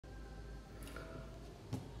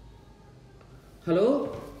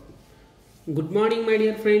Hello, good morning, my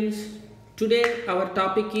dear friends. Today, our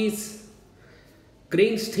topic is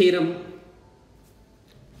Green's theorem,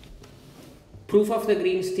 proof of the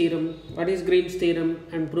Green's theorem. What is Green's theorem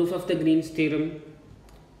and proof of the Green's theorem,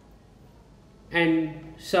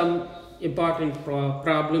 and some important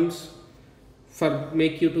problems for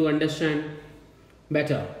make you to understand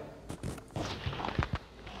better.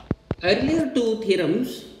 Earlier two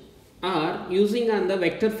theorems are using on the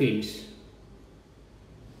vector fields.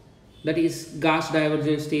 That is Gauss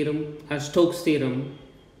divergence theorem or Stokes theorem.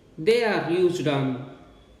 They are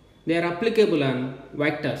applicable on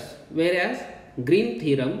vectors, whereas Green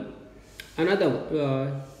theorem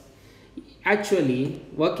actually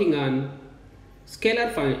working on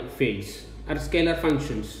scalar fields or scalar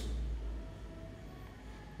functions.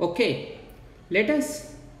 Okay, let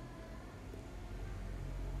us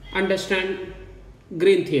understand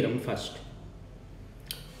Green theorem first.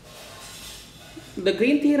 The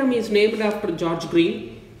Green theorem is named after George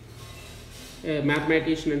Green, a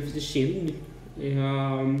mathematician and physician.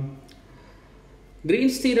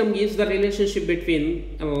 Green's theorem gives the relationship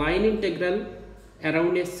between a line integral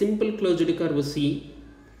around a simple closed curve C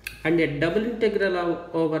and a double integral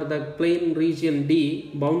over the plane region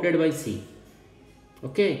D bounded by C.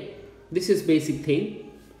 Okay, this is basic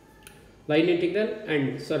thing. Line integral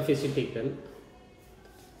and surface integral.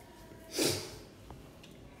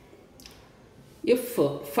 If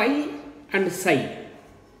phi and psi,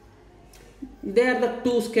 they are the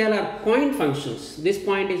two scalar point functions. This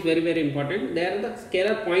point is very important. They are the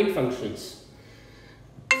scalar point functions.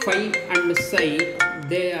 Phi and psi,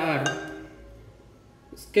 they are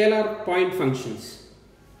scalar point functions,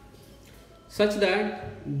 such that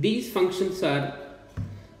these functions are,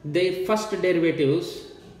 their first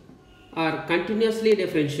derivatives are continuously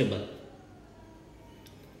differentiable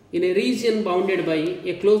in a region bounded by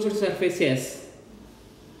a closed surface S.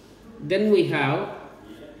 Then we have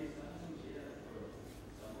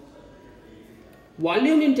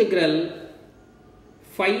volume integral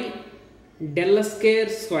phi del square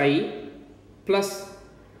psi plus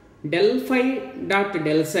del phi dot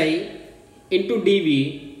del psi into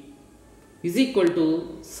dv is equal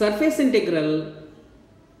to surface integral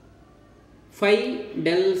phi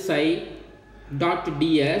del psi dot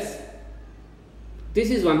ds. This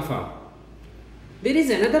is one form. There is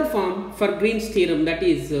another form for Green's theorem, that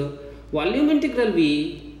is volume integral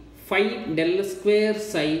v phi del square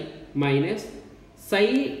psi minus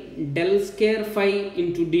psi del square phi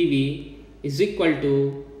into dv is equal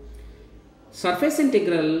to surface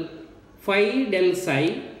integral phi del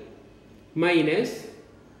psi minus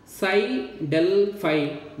psi del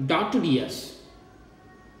phi dot ds.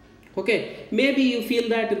 Okay, maybe you feel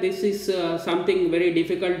that this is something very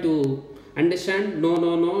difficult to understand. No,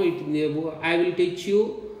 I will teach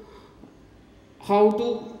you how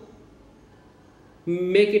to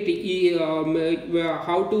make it,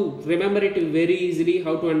 how to remember it very easily,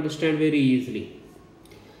 how to understand very easily.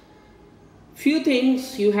 Few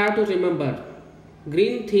things you have to remember.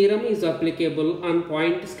 Green theorem is applicable on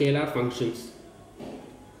point scalar functions.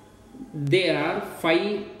 They are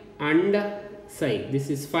phi and psi.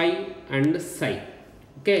 This is phi and psi.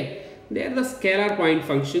 Okay, they are the scalar point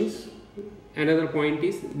functions. Another point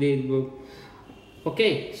is they go.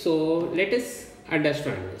 Okay, so let us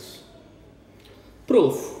understand this.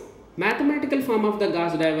 Proof. Mathematical form of the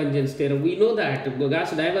Gauss divergence theorem. We know that the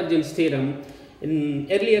Gauss divergence theorem, in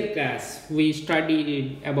earlier class we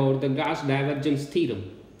studied about the Gauss divergence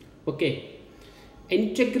theorem. Okay,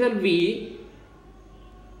 integral V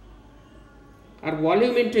or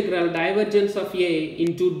volume integral divergence of A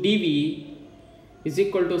into dV is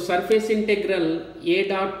equal to surface integral A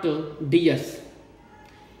dot ds.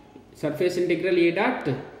 Surface integral A dot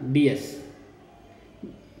ds.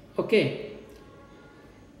 Okay.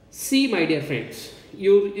 See, my dear friends,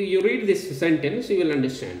 you read this sentence, you will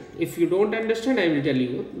understand. If you don't understand, I will tell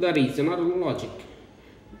you the reason or logic.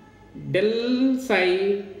 Del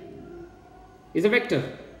psi is a vector,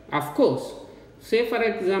 of course. Say for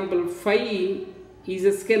example, phi is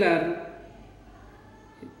a scalar.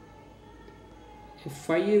 If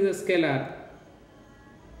phi is a scalar,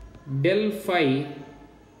 del phi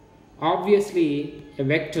obviously a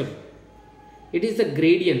vector. It is a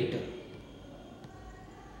gradient.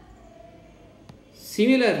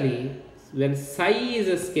 Similarly, when psi is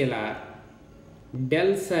a scalar,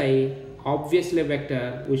 del psi obviously a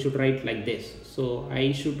vector, we should write like this. So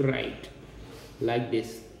I should write like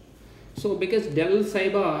this. So because del psi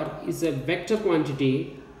bar is a vector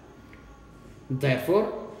quantity,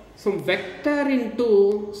 therefore some vector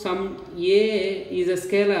into some A is a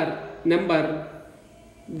scalar number,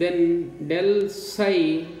 then del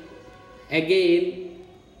psi again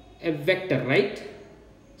a vector, right?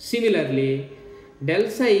 Similarly, del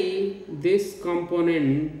psi, this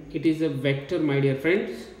component, it is a vector, my dear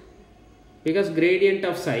friends, because gradient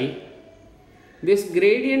of psi, this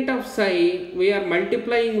gradient of psi we are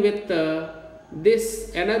multiplying with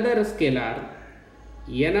this another scalar,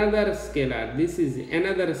 this is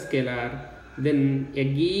another scalar. Then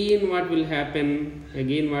again what will happen,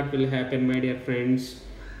 my dear friends,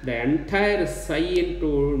 the entire psi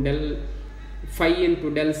into del phi into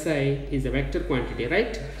del psi is a vector quantity,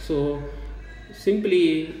 right? So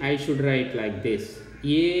simply I should write like this: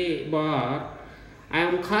 a bar, I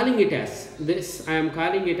am calling it as this, a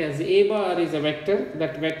bar is a vector.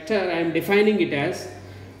 That vector I am defining it as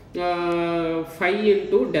phi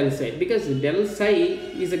into del psi, because del psi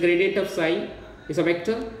is a gradient of psi, is a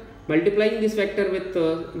vector. Multiplying this vector with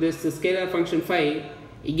this scalar function phi,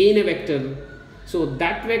 again a vector. So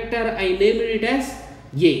that vector I named it as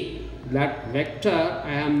a. That vector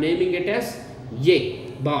I am naming it as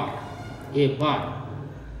a bar.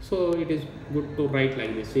 So it is good to write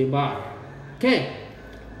like this, a bar. Okay,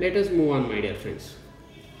 let us move on, my dear friends.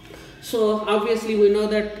 So obviously we know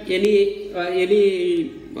that any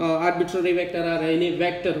arbitrary vector or any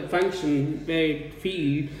vector function,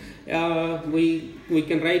 field, we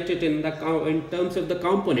can write it in terms of the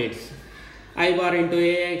components: I bar into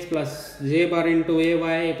ax plus j bar into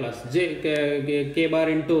ay plus k bar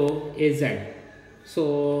into az.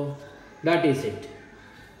 So that is it.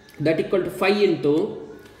 That equal to phi into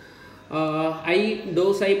I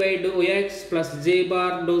dou psi by dou x plus j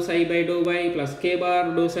bar dou psi by dou y plus k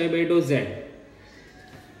bar dou psi by dou z.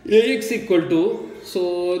 Ax equal to,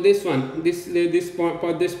 so this one, this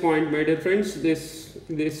point, my dear friends, this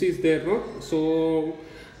is there, no? So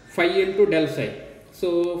phi into del psi.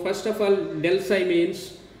 So first of all, del psi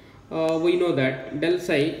means we know that del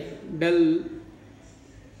psi,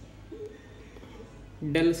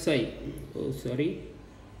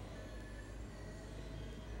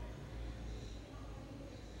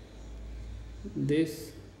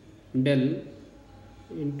 this del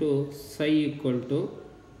into psi equal to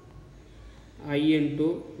I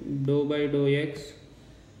into dou by dou x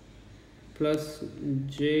plus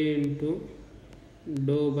j into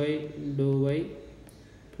dou by dou y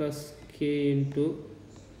plus k into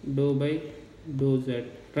dou by dou z,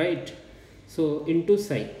 right? So into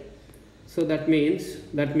psi. So that means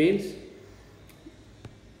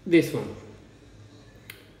this one,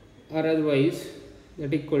 or otherwise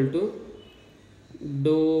that equal to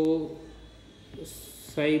dou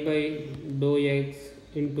psi by dou x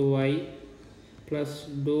into y plus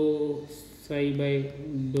dou psi by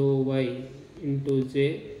dou y into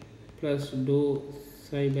j plus dou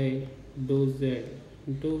psi by dou z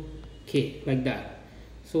into k, like that.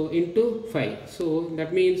 So into phi. So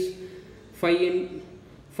that means phi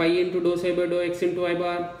into dou psi by dou x into y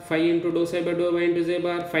bar, phi into dou psi by dou y into j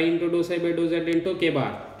bar, phi into dou psi by dou z into k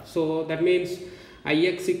bar. So that means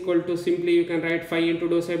Ix equal to, simply you can write phi into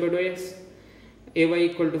dou psi by dou x, Ay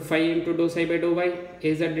equal to phi into dou psi by dou y,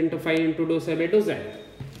 Az into phi into dou psi by dou z.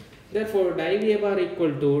 Therefore div A bar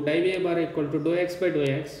equal to dou x by dou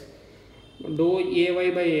x, dou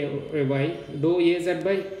Ay by Ay, dou Az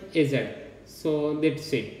by Az. So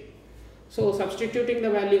that's it. So substituting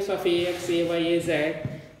the values of Ax, Ay, Az,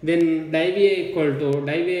 then div A equal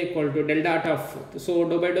to del dot of, so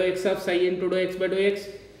dou by dou x of psi into dou x by dou x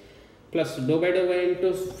plus dou by dou y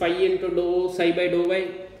into phi into dou psi by dou y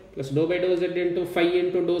plus dou by dou z into phi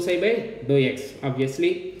into dou psi by dou x,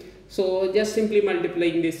 obviously. So just simply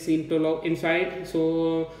multiplying this into inside.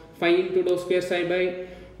 So phi into dou square psi by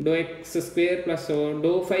dou x square plus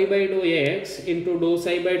dou phi by dou x into dou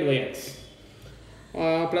psi by dou x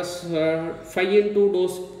plus phi into dou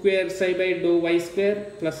square psi by dou y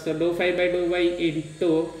square plus dou phi by dou y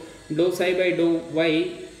into dou psi by dou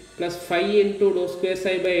y plus phi into dou square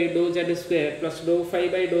psi by dou z square plus dou phi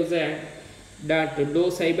by dou z dot dou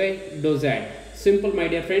psi by dou z. Simple, my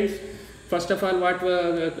dear friends. First of all,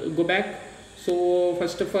 go back. So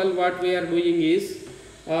first of all, what we are doing is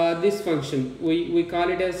this function, we call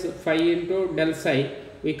it as phi into del psi,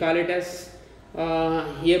 we call it as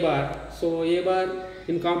a bar. So a bar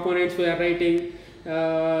in components we are writing,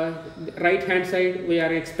 right hand side we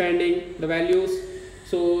are expanding the values,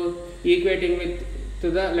 so equating with to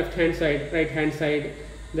the left hand side, right hand side.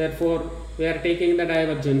 Therefore we are taking the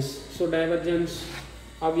divergence. So divergence,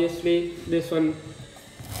 obviously this one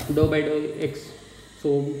dou by dou x,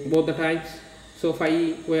 so both the types. So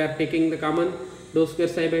phi we are taking the common, dou square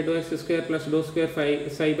psi by dou x square plus dou square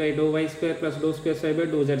psi by dou y square plus dou square psi by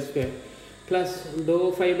dou z square plus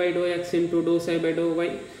dou phi by dou x into dou psi by dou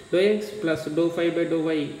y dou x plus dou phi by dou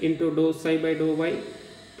y into dou psi by dou y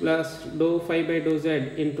plus dou phi by dou z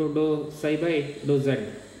into dou psi by dou z.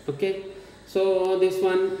 Okay, so this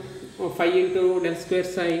one phi into del square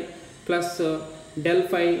psi plus del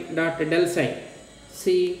phi dot del psi.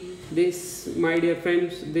 See this, my dear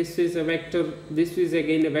friends, this is a vector, this is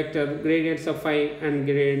again a vector, gradients of phi and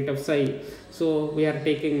gradient of psi. So we are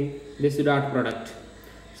taking this dot product.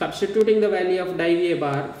 Substituting the value of di VA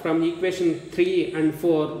bar from equation 3 and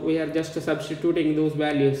 4, we are just substituting those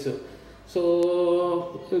values.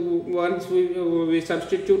 So once we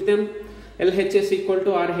substitute them, LHS equal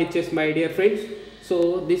to RHS, my dear friends.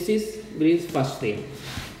 So this is Green's first theorem.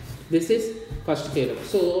 This is first theorem.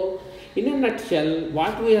 So in a nutshell,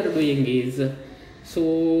 what we are doing is,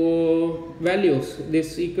 so values,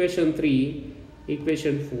 this equation 3,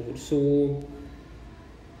 equation 4, so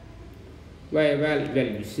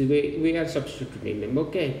values we are substituting them.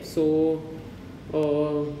 Okay, so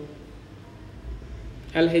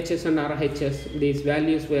LHS and RHS, these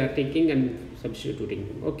values we are taking and substituting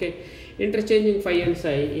them. Okay, interchanging phi and psi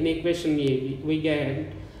in equation A, we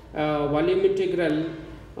get volume integral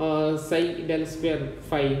psi del square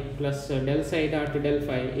phi plus del psi dot del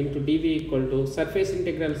phi into dv equal to surface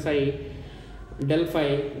integral psi del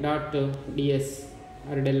phi dot ds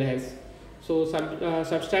or del s. So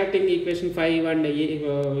subtracting equation 5 and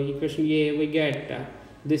equation A, we get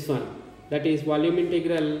this one, that is volume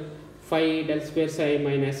integral phi del square psi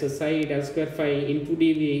minus psi del square phi into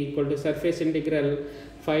dv equal to surface integral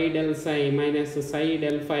phi del psi minus psi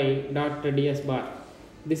del phi dot ds bar.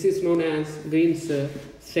 This is known as Green's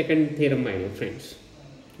second theorem, my dear friends.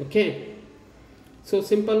 Okay, so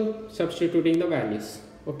simple substituting the values.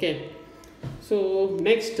 Okay, so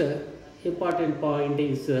next important point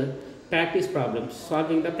is practice problems,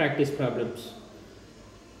 solving the practice problems.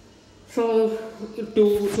 So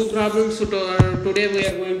two problems today we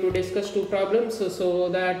are going to discuss two problems, so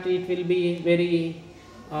that it will be very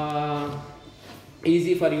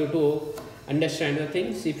easy for you to understand the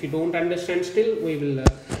things. If you don't understand still, we will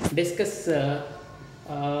discuss the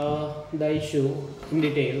issue in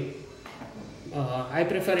detail. I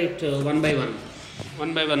prefer it one by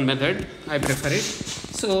one method. I prefer it.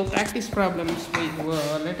 So practice problems,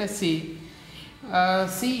 let us see.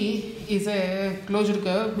 C is a closed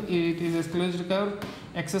curve. It is a closed curve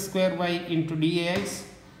x square y into dx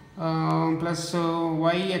plus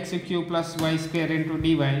y x cube plus y square into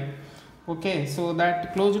dy. Okay, so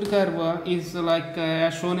that closed curve is like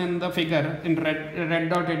as shown in the figure in red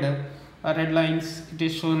dotted red lines. It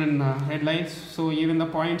is shown in red lines. So even the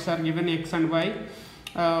points are given x and y,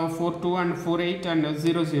 4 2 and 4 8 and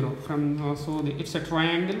 0 0 from so it's a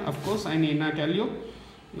triangle. Of course, I need not tell you,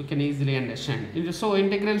 you can easily understand. So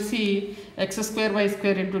integral C x square y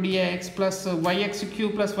square into dx plus yx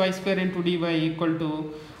cube plus y square into dy equal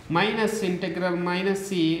to minus integral minus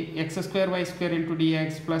C x square y square into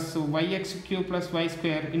dx plus yx cube plus y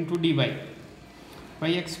square into dy,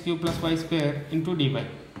 yx cube plus y square into dy.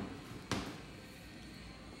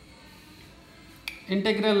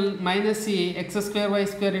 Integral minus C x square y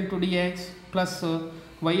square into dx plus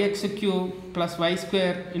yx cube plus y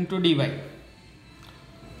square into dy.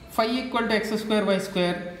 Phi equal to x square y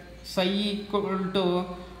square, psi equal to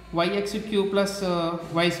yx cube plus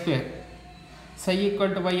y square, psi equal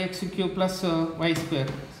to yx cube plus y square,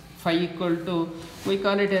 phi equal to, we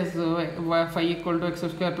call it as phi equal to x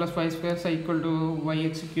square plus y square, psi equal to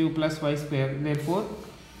yx cube plus y square. Therefore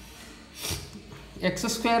x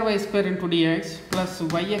square y square into dx plus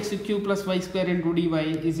yx cube plus y square into dy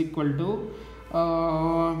is equal to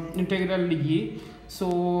integral dE.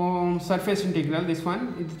 So surface integral, this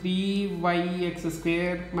one is 3yx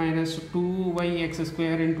square minus 2yx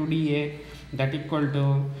square into dA, that equal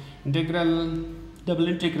to integral double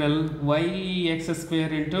integral yx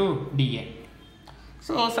square into dA.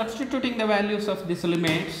 So substituting the values of these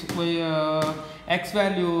limits, we x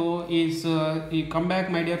value is you come back,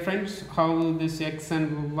 my dear friends, how this x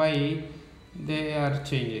and y they are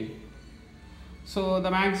changing. So the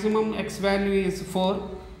maximum x value is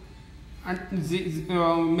 4 and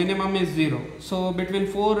minimum is 0. So between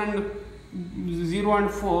 4 and 0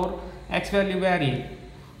 and 4 x value vary,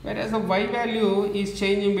 whereas the y value is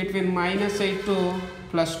changing between minus 8 to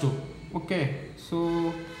plus 2. Okay,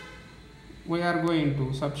 so we are going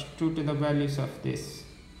to substitute the values of this.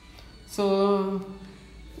 So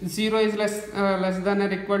 0 is less than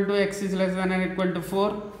or equal to x is less than or equal to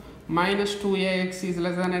 4, minus 2ax is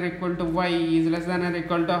less than or equal to y is less than or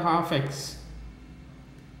equal to half x.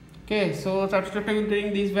 Okay, so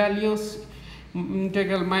substituting these values,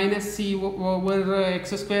 integral minus c over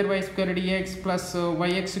x square y square dx plus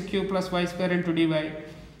yx cube plus y square into dy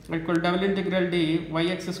equal double integral d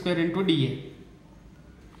yx square into dA.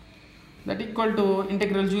 that equal to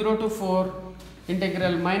integral 0 to 4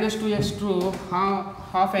 integral minus 2x to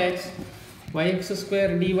half x yx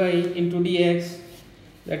square dy into dx,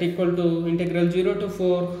 that equal to integral 0 to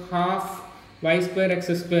 4 half y square x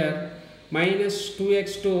square minus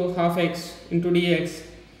 2x to half x into dx,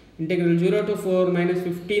 integral 0 to 4 minus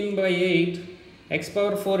 15 by 8 x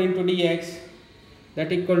power 4 into dx,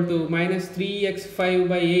 that equal to minus 3x5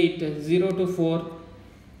 by 8 0 to 4.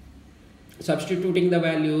 Substituting the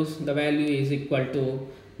values, the value is equal to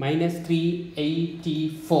minus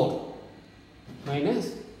 384.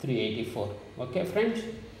 Minus 384. Okay, friends.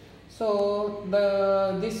 So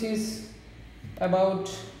this is about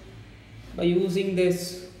by using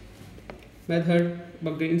this method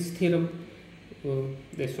of Green's theorem.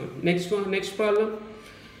 This one. Next problem.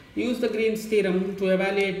 Use the Green's theorem to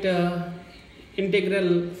evaluate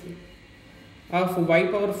integral of y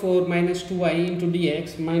power 4 minus 2y into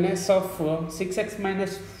dx minus of 6x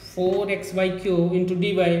minus 4xy cube into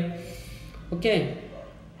dy. Okay,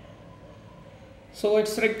 so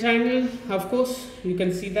it's rectangle, of course you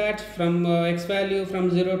can see that from x value from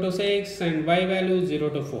 0 to 6 and y value 0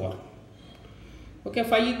 to 4. Okay,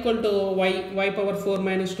 phi equal to y power 4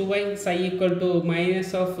 minus 2y, psi equal to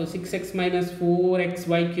minus of 6x minus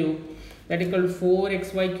 4xy cube, that equal to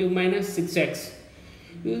 4xy cube minus 6x.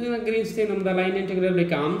 Using the Green's theorem, the line integral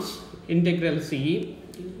becomes integral c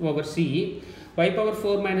over c y power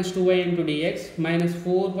 4 minus 2y into dx minus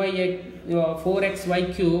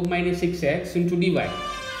 4xy cube minus 6x into dy,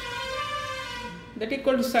 that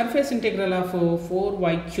equal to surface integral of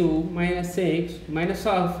 4y cube minus 6 minus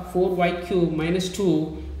of 4y cube minus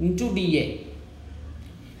 2 into dA,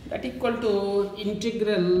 that equal to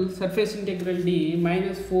integral surface integral d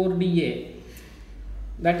minus 4 dA,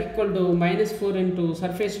 that equal to minus 4 into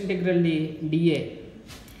surface integral d dA,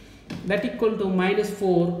 that equal to minus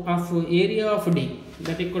 4 of area of d,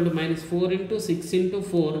 that equal to minus 4 into 6 into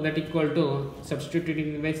 4, that equal to,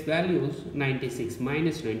 substituting x values, 96,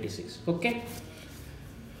 minus 96. Okay,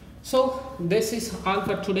 so this is all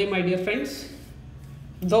for today, my dear friends.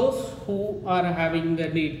 Those who are having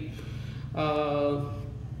any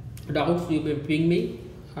doubts, you may ping me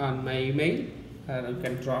on my email. You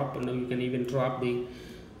can drop, you can even drop the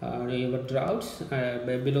your doubts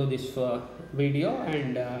below this video,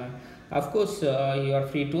 and of course you are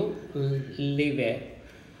free to leave a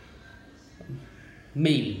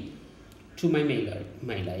mail to my mail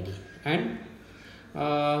ID. And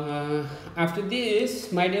after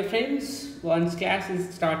this, my dear friends, once class is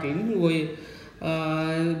starting, we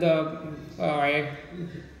the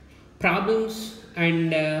problems and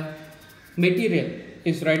material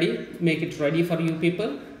is ready. Make it ready for you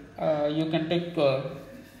people. You can take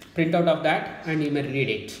printout of that and you may read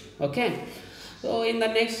it. Okay, so in the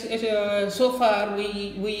next so far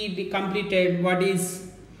we completed what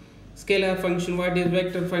is scalar function, what is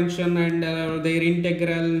vector function, and their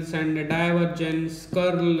integrals and divergence,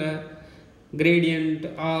 curl, gradient,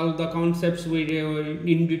 all the concepts we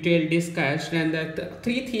in detail discussed, and that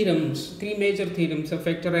three major theorems of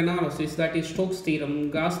vector analysis, that is Stokes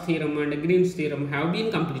theorem, Gauss theorem and Green's theorem, have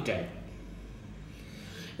been completed.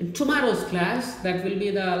 In tomorrow's class, that will be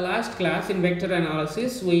the last class in vector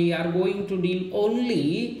analysis, we are going to deal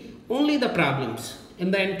only the problems in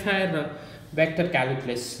the entire vector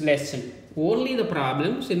calculus lesson. Only the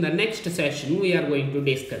problems in the next session we are going to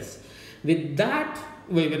discuss. With that,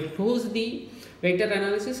 we will close the vector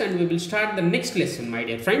analysis and we will start the next lesson, my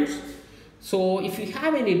dear friends. So if you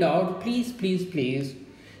have any doubt, please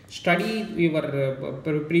study your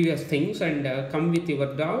previous things and come with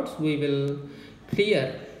your doubts. We will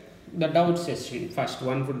clear the doubt session first.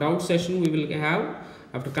 One for doubt session we will have.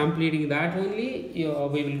 After completing that only, we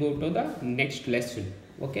will go to the next lesson.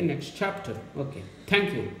 Okay, next chapter. Okay,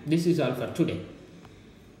 thank you. This is all for today.